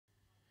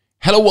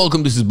Hello,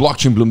 welcome. This is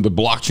Blockchain Bloom, the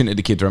blockchain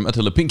educator. I'm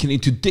Attila Pink, and in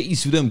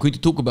today's video, I'm going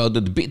to talk about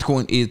that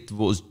Bitcoin. It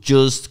was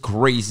just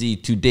crazy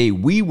today.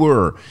 We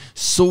were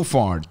so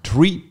far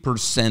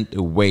 3%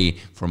 away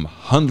from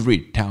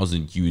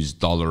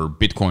 $100,000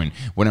 Bitcoin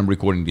when I'm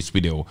recording this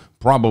video.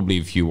 Probably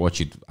if you watch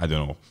it, I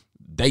don't know,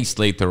 days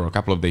later or a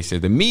couple of days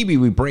later, maybe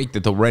we break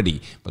it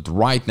already. But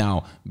right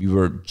now, we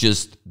were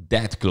just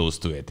that close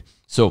to it.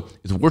 So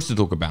it's worth to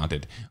talk about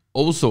it.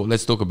 Also,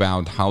 let's talk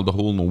about how the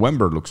whole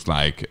November looks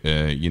like,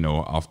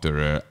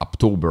 after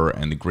October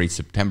and the great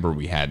September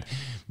we had.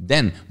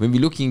 Then, when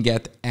we're looking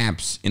at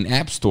apps, in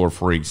App Store,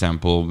 for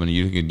example, when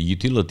you look at the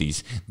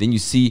utilities, then you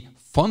see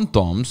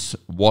Phantom's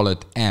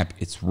wallet app.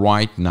 It's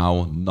right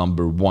now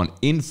 #1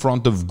 in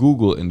front of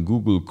Google and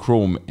Google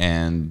Chrome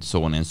and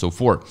so on and so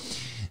forth.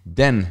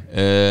 Then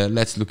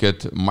let's look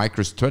at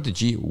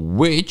Microstrategy,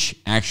 which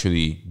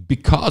actually,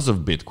 because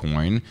of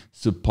Bitcoin,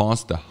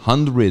 surpassed the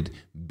 $100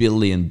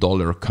 billion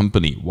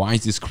company. Why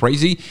is this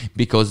crazy?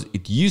 Because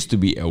it used to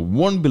be a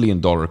 $1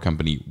 billion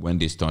company when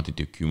they started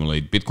to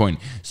accumulate Bitcoin.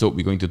 So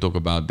we're going to talk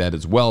about that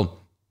as well.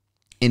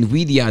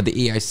 NVIDIA,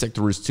 the AI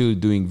sector, is still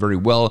doing very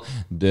well.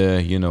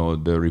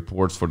 The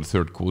reports for the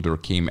third quarter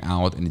came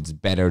out and it's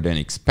better than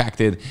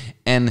expected.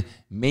 And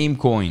meme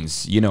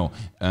coins,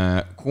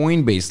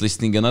 Coinbase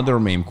listing another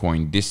meme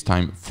coin, this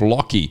time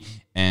Flocky.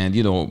 And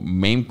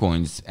meme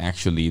coins,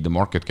 actually the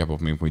market cap of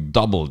meme coin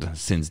doubled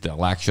since the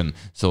election,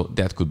 so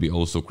that could be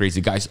also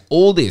crazy, guys.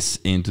 All this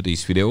in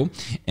today's video,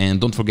 and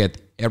don't forget,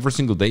 every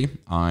single day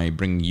I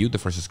bring you the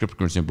freshest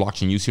cryptocurrency and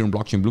blockchain news here on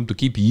Blockchain Bloom to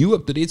keep you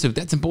up to date. So if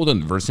that's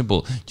important, very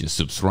simple, just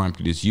subscribe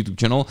to this YouTube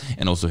channel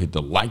and also hit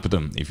the like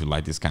button if you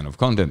like this kind of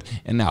content.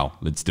 And now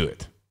let's do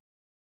it.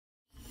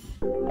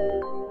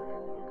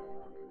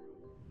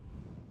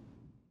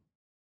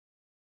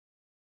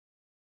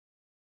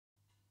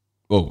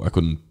 Oh, I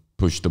couldn't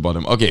push the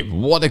button. Okay,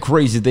 what a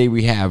crazy day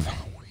we have.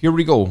 Here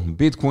we go.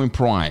 Bitcoin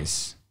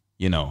price,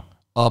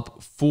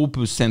 up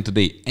 4%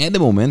 today. At the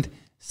moment,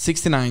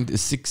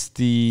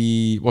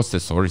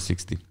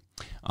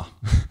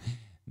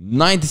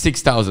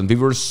 96,000. We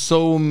were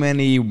so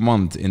many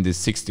months in this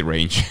 60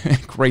 range.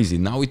 Crazy.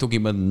 Now we're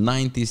talking about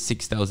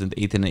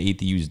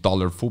 $96,880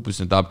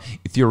 $4% up.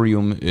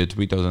 Ethereum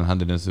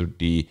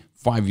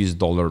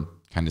 $3,135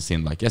 kind of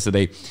same like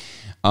yesterday.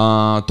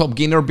 Top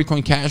gainer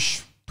Bitcoin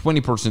Cash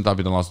 20% up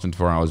in the last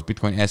 24 hours.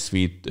 Bitcoin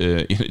SV,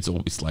 it's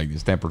always like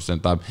this,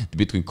 10% up.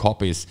 The Bitcoin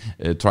copies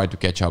try to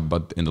catch up,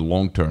 but in the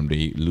long term,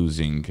 they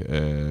losing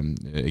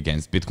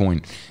against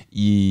Bitcoin.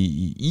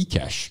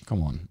 eCash,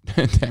 come on,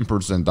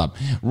 10% up.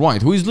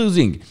 Right, who is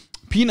losing?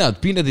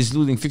 Peanut is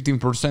losing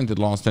 15% in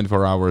the last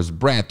 24 hours.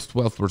 Brett,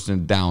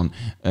 12% down.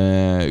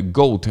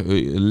 Goat,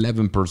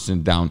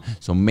 11% down.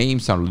 So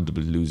memes are a little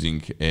bit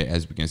losing,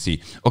 as we can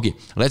see. Okay,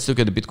 let's look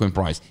at the Bitcoin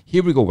price.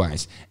 Here we go,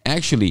 guys.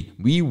 Actually,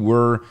 we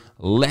were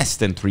less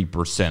than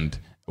 3%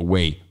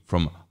 away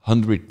from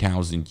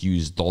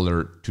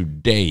 $100,000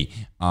 today.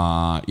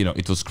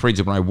 It was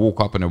crazy when I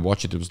woke up and I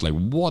watched it. It was like,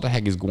 what the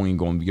heck is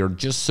going on? We are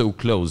just so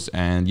close,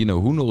 and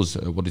who knows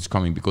what is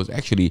coming, because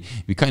actually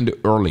we're kind of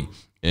early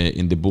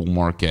in the bull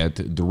market.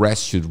 The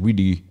rest should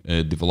really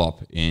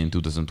develop in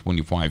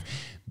 2025.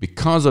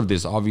 Because of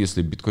this,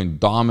 obviously, Bitcoin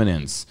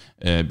dominance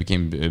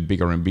became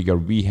bigger and bigger.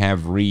 We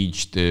have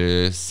reached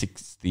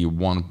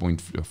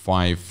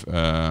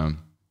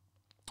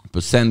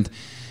 61.5%.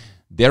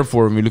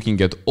 Therefore, when we're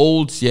looking at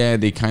alts, yeah,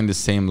 they kind of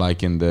same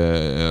like in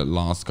the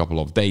last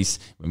couple of days.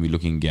 When we're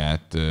looking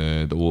at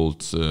the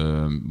alts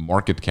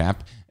market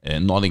cap,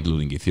 not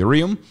including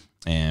Ethereum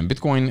and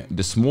Bitcoin,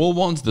 the small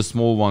ones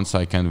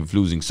are kind of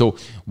losing. So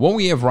what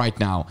we have right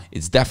now,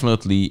 it's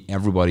definitely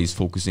everybody's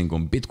focusing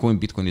on Bitcoin.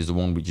 Bitcoin is the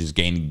one which is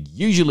gaining.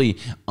 Usually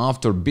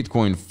after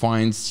Bitcoin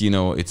finds,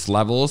 its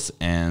levels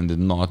and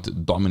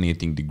not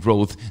dominating the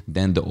growth,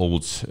 then the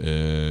alts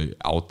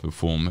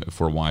outperform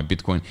for a while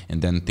Bitcoin,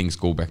 and then things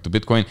go back to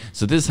Bitcoin.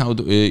 So this is how it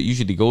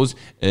usually goes.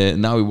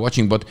 Now we're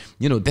watching, but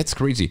that's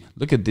crazy.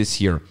 Look at this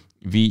here.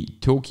 We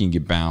talking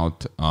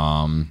about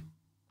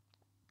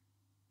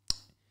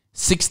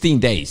 16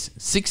 days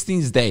since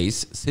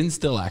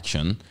the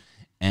election,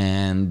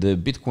 and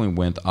Bitcoin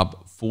went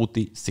up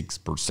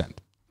 46%.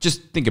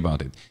 Just think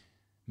about it.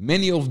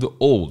 Many of the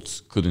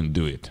alts couldn't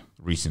do it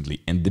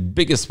recently, and the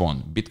biggest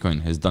one,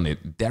 Bitcoin, has done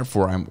it.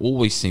 Therefore, I'm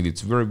always saying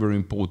it's very, very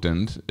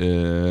important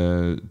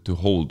to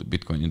hold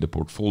Bitcoin in the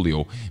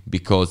portfolio,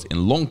 because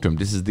in long term,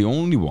 this is the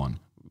only one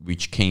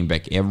which came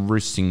back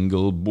every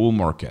single bull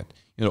market.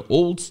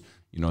 Alts,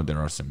 there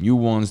are some new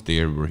ones.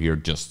 They were here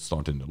just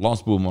starting the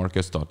last bull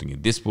market, starting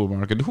in this bull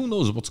market. Who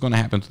knows what's going to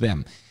happen to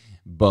them?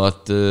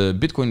 But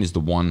Bitcoin is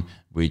the one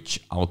which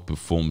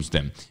outperforms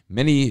them.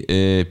 Many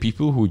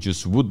people who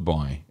just would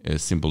buy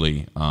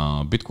simply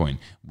Bitcoin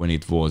when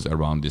it was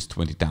around this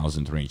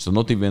 20,000 range. So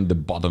not even the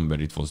bottom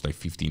where it was like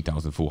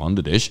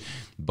 15,400-ish,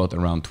 but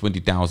around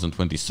 20,000,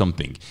 20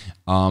 something.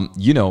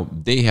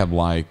 They have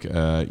like,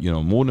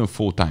 more than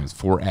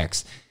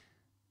 4x.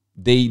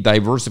 They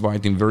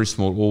diversified in very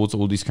small alts,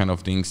 all these kind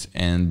of things,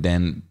 and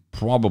then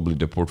probably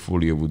the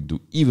portfolio would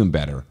do even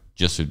better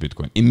just with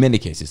Bitcoin. In many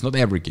cases, not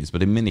every case,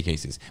 but in many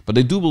cases. But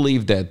I do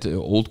believe that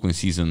altcoin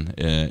season,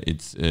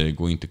 it's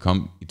going to come.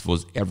 It was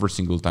every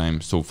single time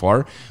so far.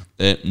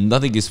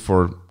 Nothing is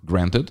for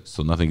granted, so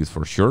nothing is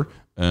for sure.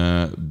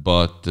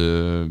 But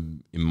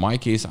in my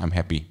case, I'm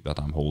happy that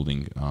I'm holding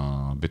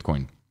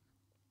Bitcoin.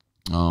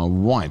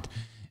 Right.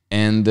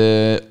 And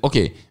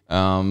okay,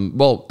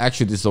 well,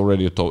 actually, this is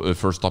already a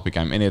first topic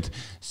I'm in it.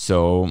 So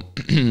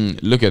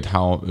look at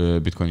how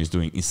Bitcoin is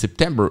doing. In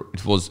September,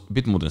 it was a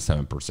bit more than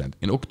 7%.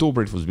 In October,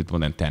 it was a bit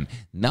more than 10%.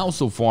 Now,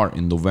 so far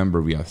in November,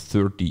 we are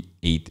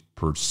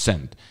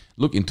 38%.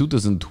 Look, in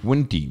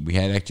 2020, we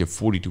had actually a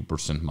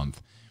 42%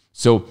 month.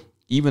 So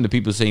even the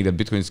people saying that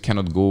Bitcoins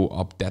cannot go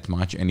up that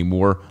much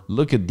anymore,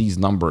 look at these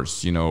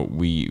numbers. You know,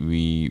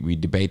 we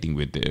debating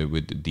with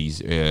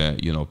these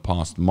you know,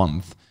 past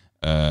month.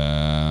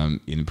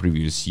 In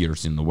previous years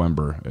in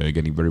November,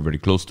 getting very, very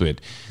close to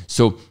it.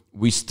 So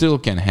we still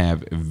can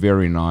have a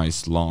very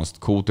nice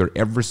last quarter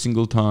every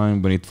single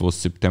time. When it was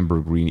September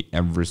green,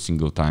 every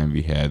single time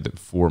we had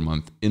 4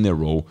 months in a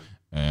row,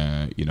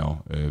 you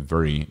know,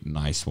 very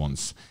nice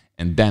ones.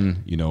 And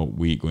then, you know,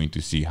 we're going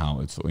to see how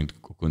it's going to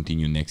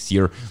continue next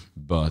year.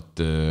 But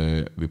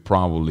we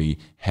probably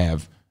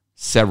have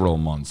several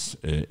months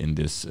in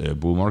this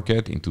bull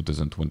market in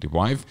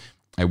 2025.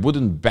 I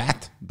wouldn't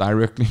bet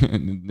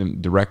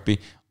directly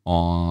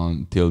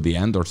on till the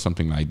end or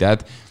something like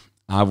that.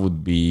 I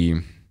would be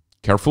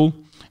careful.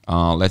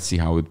 Let's see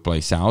how it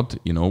plays out.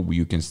 You know,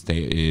 you can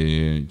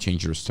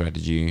change your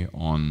strategy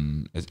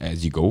on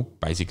as you go,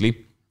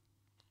 basically.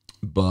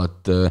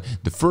 But the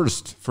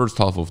first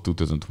half of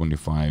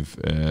 2025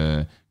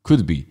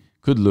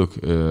 could look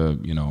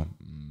you know,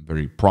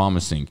 very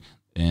promising,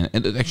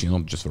 and actually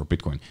not just for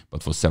Bitcoin,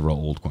 but for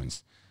several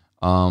altcoins.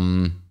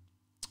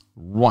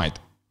 Right.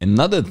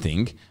 Another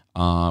thing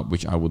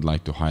which I would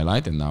like to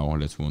highlight, and now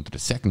let's move on to the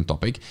second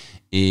topic,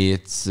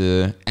 it's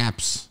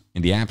apps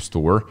in the App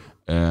Store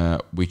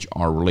which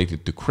are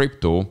related to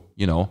crypto,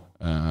 you know,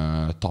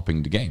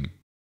 topping the game.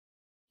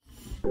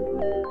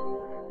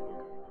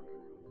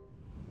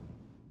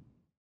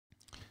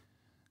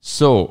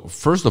 So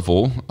first of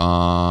all,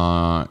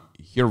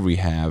 here we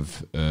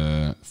have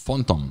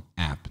Phantom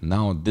app.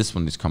 Now this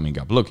one is coming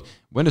up. Look,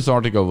 when this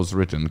article was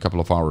written a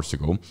couple of hours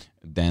ago,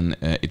 then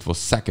it was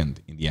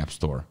second in the App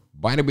Store.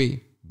 By the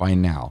way, by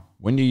now,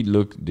 when you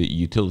look the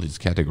utilities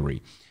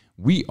category,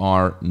 we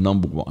are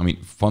number one. I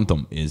mean,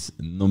 Phantom is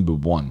number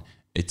one.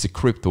 It's a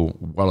crypto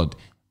wallet,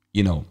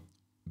 you know,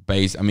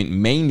 based, I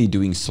mean, mainly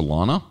doing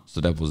Solana. So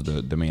that was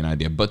the main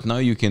idea. But now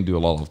you can do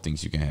a lot of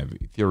things. You can have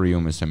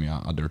Ethereum and some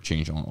other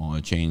chains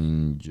on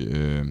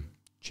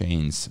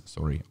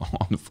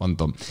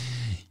Phantom.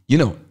 You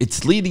know,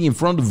 it's leading in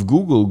front of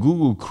Google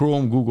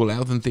Chrome, Google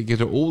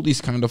Authenticator, all these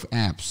kind of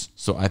apps.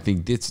 So I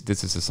think this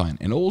is a sign.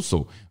 And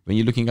also, when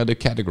you're looking at the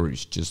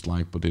categories, just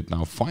like put it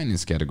now,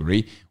 finance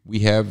category, we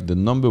have the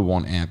number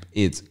one app.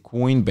 It's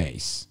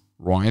Coinbase,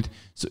 right?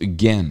 So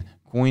again,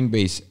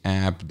 Coinbase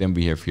app, then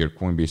we have here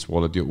Coinbase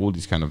wallet, all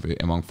these kind of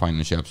among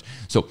finance apps.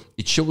 So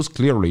it shows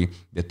clearly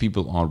that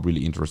people are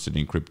really interested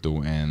in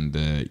crypto, and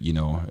you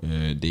know,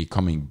 they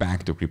coming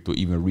back to crypto.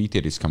 Even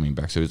retail is coming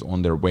back, so it's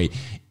on their way.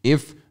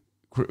 If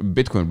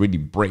Bitcoin really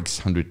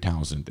breaks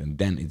 100,000 and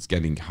then it's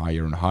getting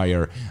higher and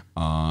higher,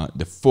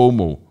 the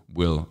FOMO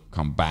will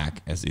come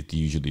back as it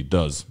usually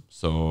does.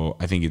 So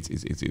I think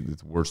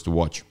it's worth to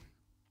watch.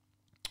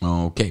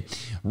 Okay,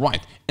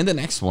 right. And the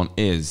next one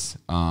is,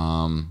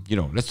 you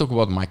know, let's talk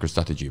about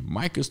MicroStrategy.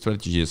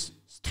 MicroStrategy's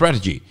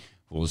strategy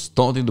was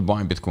starting to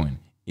buy Bitcoin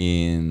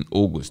in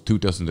August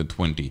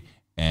 2020,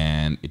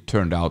 and it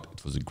turned out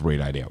it was a great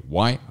idea.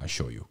 Why? I'll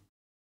show you.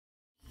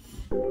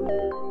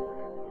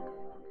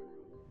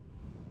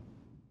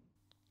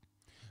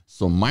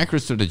 So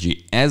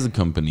MicroStrategy as a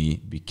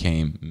company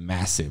became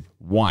massive.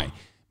 Why?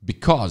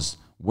 Because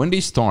when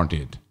they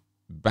started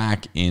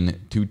back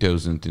in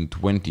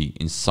 2020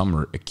 in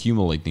summer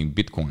accumulating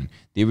Bitcoin,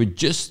 they were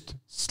just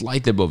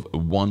slightly above a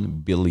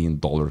 $1 billion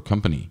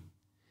company.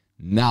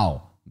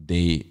 Now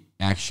they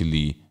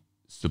actually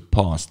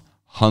surpassed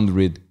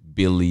 100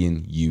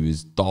 billion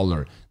US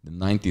dollar, the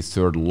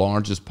 93rd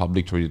largest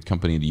public traded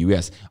company in the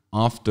US.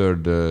 After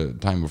the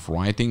time of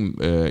writing,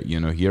 you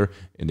know, here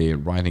they're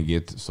writing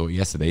it. So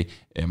yesterday,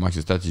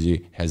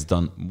 MicroStrategy has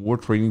done more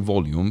trading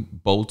volume,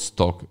 both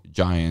stock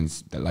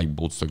giants,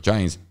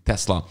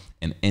 Tesla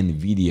and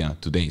NVIDIA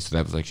today. So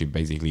that was actually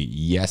basically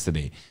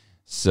yesterday.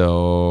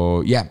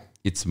 So yeah,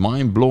 it's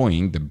mind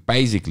blowing that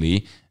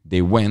basically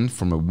they went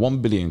from a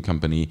 1 billion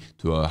company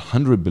to a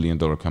 $100 billion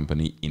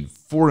company in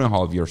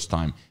 4.5 years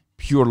time,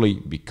 purely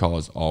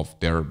because of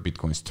their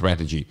Bitcoin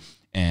strategy.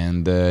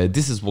 And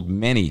this is what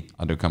many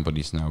other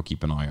companies now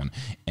keep an eye on.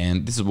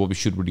 And this is what we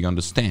should really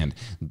understand,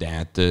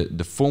 that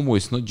the FOMO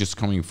is not just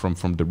coming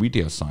from the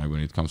retail side when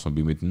it comes from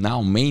Bitcoin,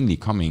 now mainly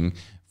coming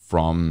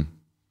from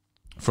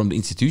the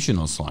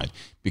institutional side.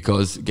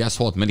 Because guess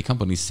what? Many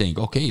companies saying,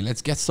 okay,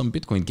 let's get some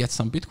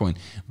Bitcoin.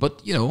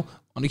 But, you know,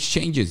 on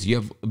exchanges, you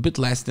have a bit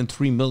less than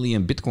 3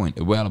 million Bitcoin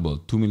available,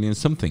 2 million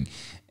something.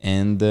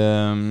 And,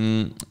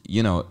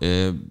 you know,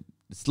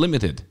 it's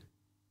limited.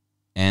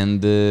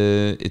 And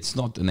it's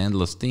not an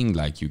endless thing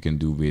like you can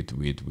do with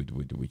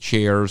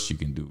shares, you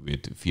can do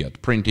with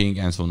fiat printing,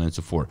 and so on and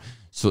so forth.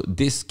 So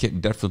this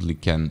definitely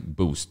can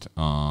boost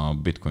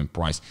Bitcoin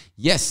price.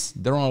 Yes,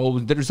 there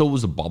is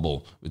always a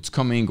bubble. It's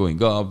coming,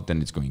 going up,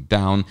 then it's going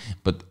down.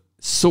 But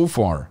so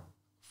far,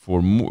 for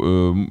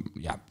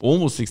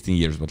almost 16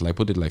 years, but like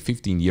put it like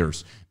 15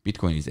 years,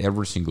 Bitcoin is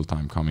every single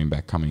time coming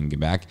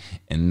back,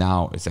 and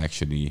now it's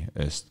actually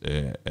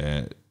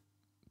a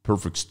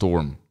perfect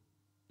storm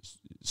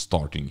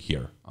starting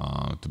here,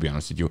 to be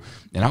honest with you.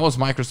 And how was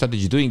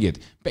Microstrategy doing it?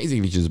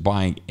 Basically just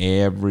buying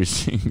every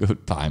single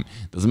time.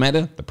 Doesn't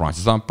matter, the price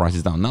is up, price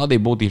is down. Now they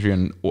bought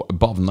Ethereum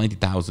above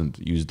 90,000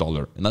 US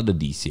dollar, another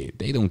DCA.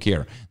 They don't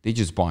care, they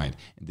just buy it.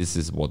 This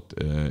is what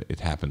it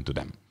happened to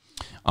them.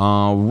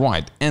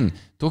 Right, and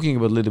talking a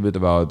little bit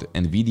about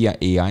NVIDIA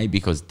AI,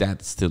 because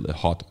that's still a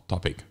hot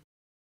topic.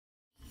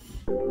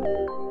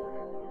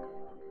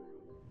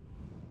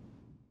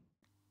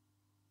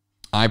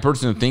 I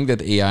personally think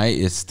that AI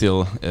is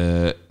still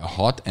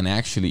hot, and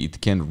actually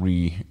it can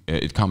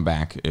come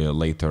back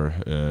later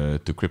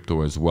to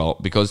crypto as well.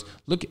 Because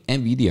look,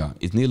 NVIDIA,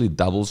 it nearly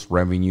doubles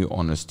revenue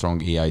on a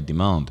strong AI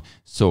demand.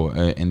 So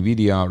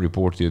NVIDIA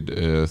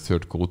reported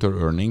third quarter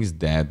earnings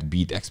that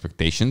beat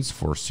expectations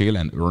for sale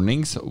and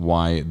earnings,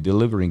 while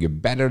delivering a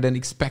better than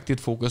expected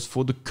focus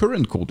for the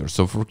current quarter,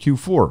 so for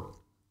Q4.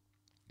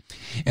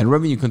 And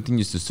revenue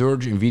continues to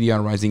surge,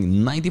 NVIDIA rising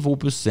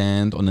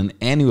 94% on an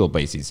annual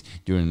basis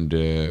during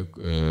the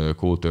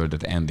quarter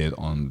that ended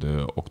on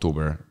the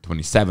October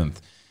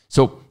 27th.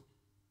 So,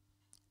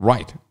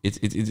 right,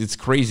 it's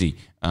crazy.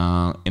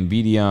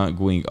 NVIDIA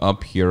going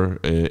up here,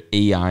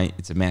 AI,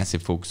 it's a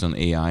massive focus on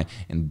AI,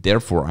 and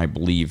therefore I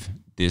believe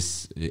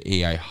this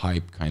AI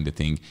hype kind of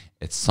thing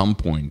at some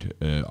point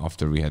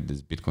after we had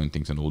this Bitcoin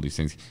things and all these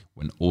things,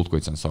 when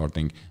altcoins are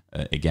starting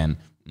again,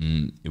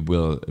 it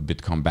will a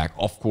bit come back.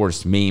 Of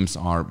course, memes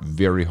are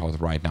very hot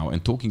right now.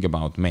 And talking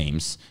about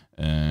memes,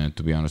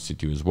 to be honest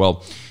with you as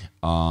well,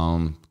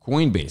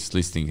 Coinbase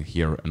listing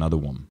here another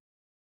one.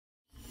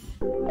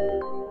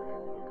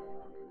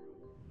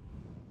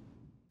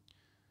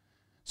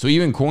 So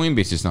even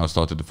Coinbase is now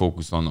started to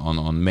focus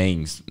on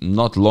memes.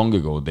 Not long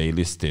ago, they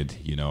listed,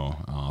 you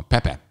know,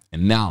 Pepe,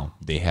 and now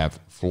they have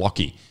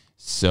Flocky.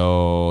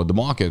 So the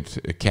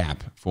market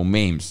cap for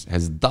memes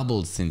has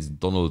doubled since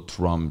Donald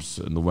Trump's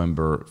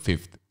November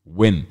 5th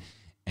win.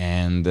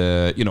 And,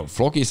 you know,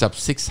 Flocky is up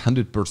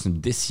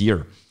 600% this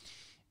year.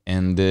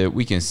 And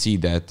we can see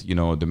that, you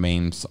know, the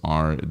memes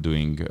are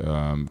doing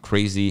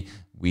crazy.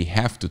 We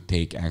have to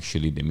take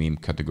actually the meme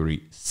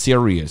category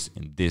serious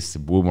in this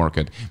bull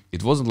market.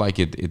 It wasn't like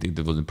it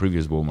was in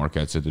previous bull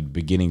markets. At the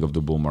beginning of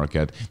the bull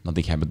market,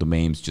 nothing happened to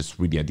memes, just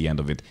really at the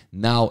end of it.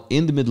 Now,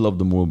 in the middle of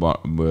the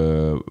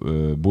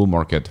bull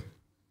market,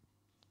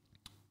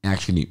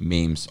 actually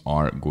memes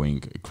are going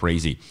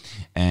crazy.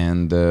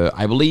 And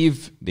I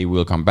believe they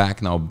will come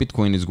back. Now,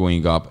 Bitcoin is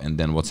going up, and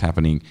then what's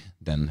happening?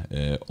 Then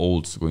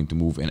alts going to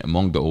move, and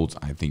among the alts,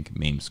 I think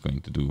memes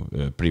going to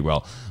do pretty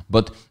well.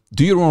 But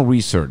do your own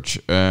research.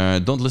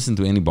 Don't listen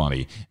to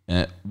anybody.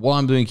 What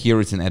I'm doing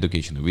here is an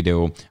educational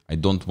video. I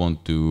don't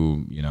want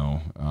to, you know,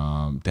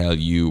 tell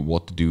you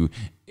what to do.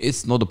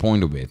 It's not the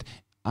point of it.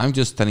 I'm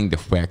just telling the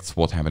facts,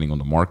 what's happening on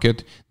the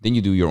market. Then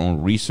you do your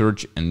own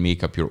research and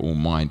make up your own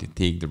mind.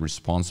 Take the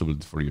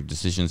responsibility for your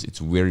decisions. It's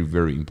very,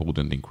 very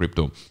important in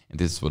crypto. And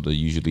this is what I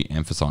usually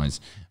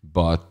emphasize.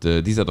 But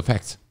these are the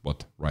facts,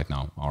 what right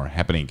now are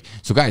happening.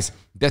 So guys,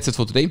 that's it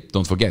for today.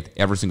 Don't forget,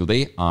 every single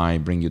day, I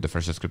bring you the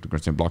freshest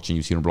cryptocurrency and blockchain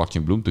news here on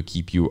Blockchain Bloom to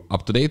keep you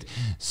up to date.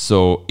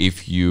 So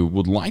if you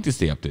would like to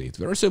stay up to date,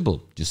 very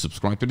simple. Just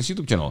subscribe to this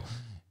YouTube channel.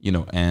 You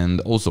know,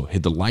 and also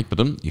hit the like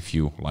button if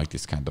you like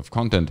this kind of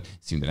content.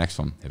 See you in the next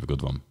one. Have a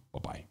good one.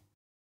 Bye-bye.